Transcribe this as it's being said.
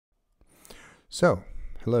So,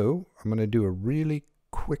 hello, I'm going to do a really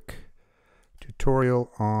quick tutorial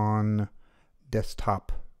on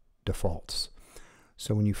desktop defaults.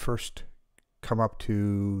 So when you first come up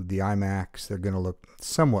to the iMacs, they're going to look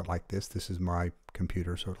somewhat like this. This is my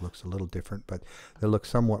computer, so it looks a little different, but they look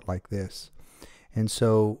somewhat like this. And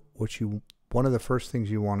so one of the first things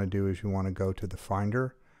you want to do is you want to go to the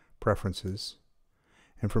Finder, Preferences,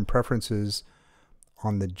 and from Preferences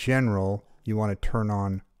on the General, you want to turn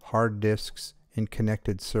on Hard Disks and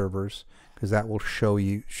Connected Servers, because that will show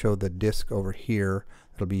the disk over here.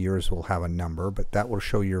 It'll be yours, will have a number, but that will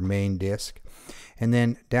show your main disk. And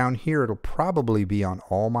then down here it'll probably be on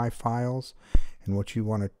all my files, and what you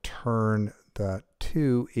want to turn that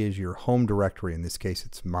to is your home directory. In this case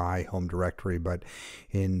it's my home directory, but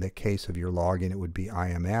in the case of your login it would be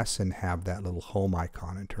IMS, and have that little home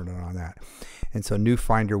icon and turn it on that. And so new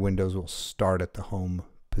Finder windows will start at the home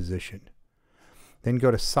position. Then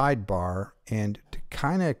go to Sidebar, and to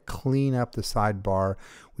kind of clean up the sidebar,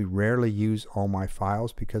 we rarely use all my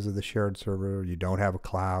files because of the shared server. You don't have a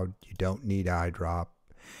cloud, you don't need iDrop.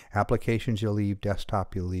 Applications you leave,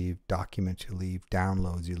 desktop you leave, documents you leave,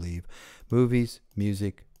 downloads you leave. Movies,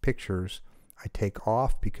 music, pictures I take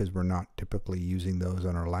off because we're not typically using those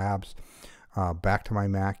on our labs. Back to my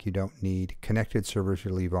Mac you don't need. Connected servers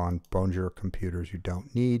you leave on. Bonjour computers you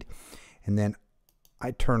don't need. And then I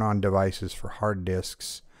turn on devices for hard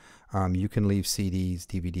disks. You can leave CDs,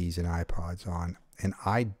 DVDs, and iPods on. And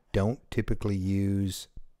I don't typically use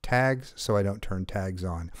tags, so I don't turn tags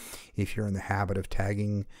on. If you're in the habit of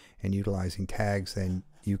tagging and utilizing tags, then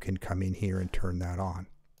you can come in here and turn that on.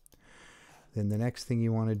 Then the next thing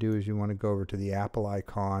you want to do is you want to go over to the Apple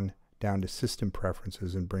icon, down to System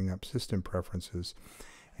Preferences, and bring up System Preferences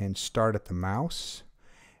and start at the mouse.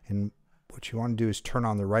 And what you want to do is turn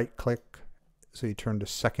on the right click. So you turn to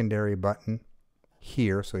secondary button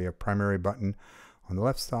here, so you have primary button on the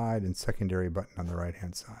left side and secondary button on the right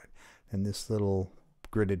hand side. And this little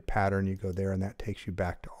gridded pattern, you go there and that takes you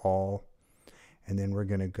back to all. And then we're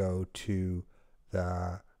going to go to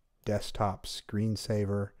the desktop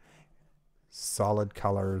screensaver, solid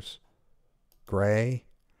colors, gray.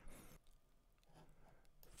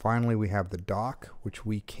 Finally we have the dock, which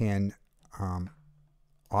we can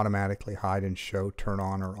automatically hide and show, turn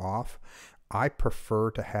on or off. I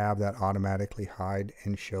prefer to have that automatically hide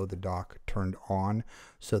and show the dock turned on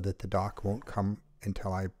so that the dock won't come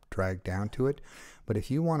until I drag down to it. But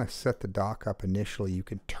if you want to set the dock up initially, you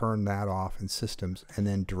can turn that off in Systems and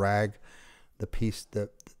then drag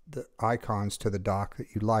the icons to the dock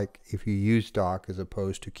that you like if you use dock as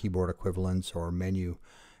opposed to keyboard equivalents or menu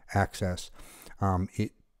access.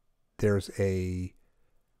 There's a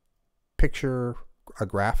picture, a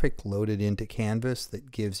graphic loaded into Canvas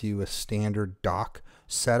that gives you a standard dock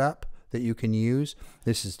setup that you can use.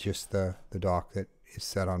 This is just the dock that is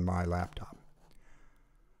set on my laptop.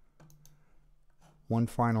 One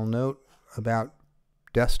final note about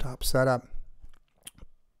desktop setup.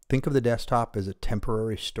 Think of the desktop as a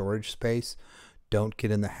temporary storage space. Don't get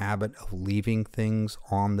in the habit of leaving things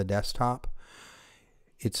on the desktop.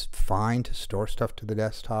 It's fine to store stuff to the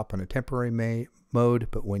desktop on a temporary mode,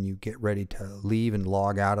 but when you get ready to leave and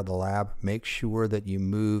log out of the lab, make sure that you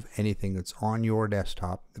move anything that's on your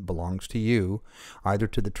desktop that belongs to you, either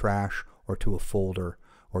to the trash or to a folder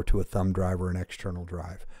or to a thumb drive or an external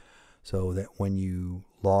drive, so that when you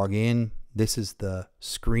log in, this is the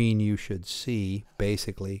screen you should see,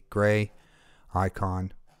 basically gray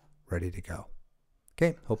icon, ready to go.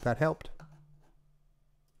 Okay, hope that helped.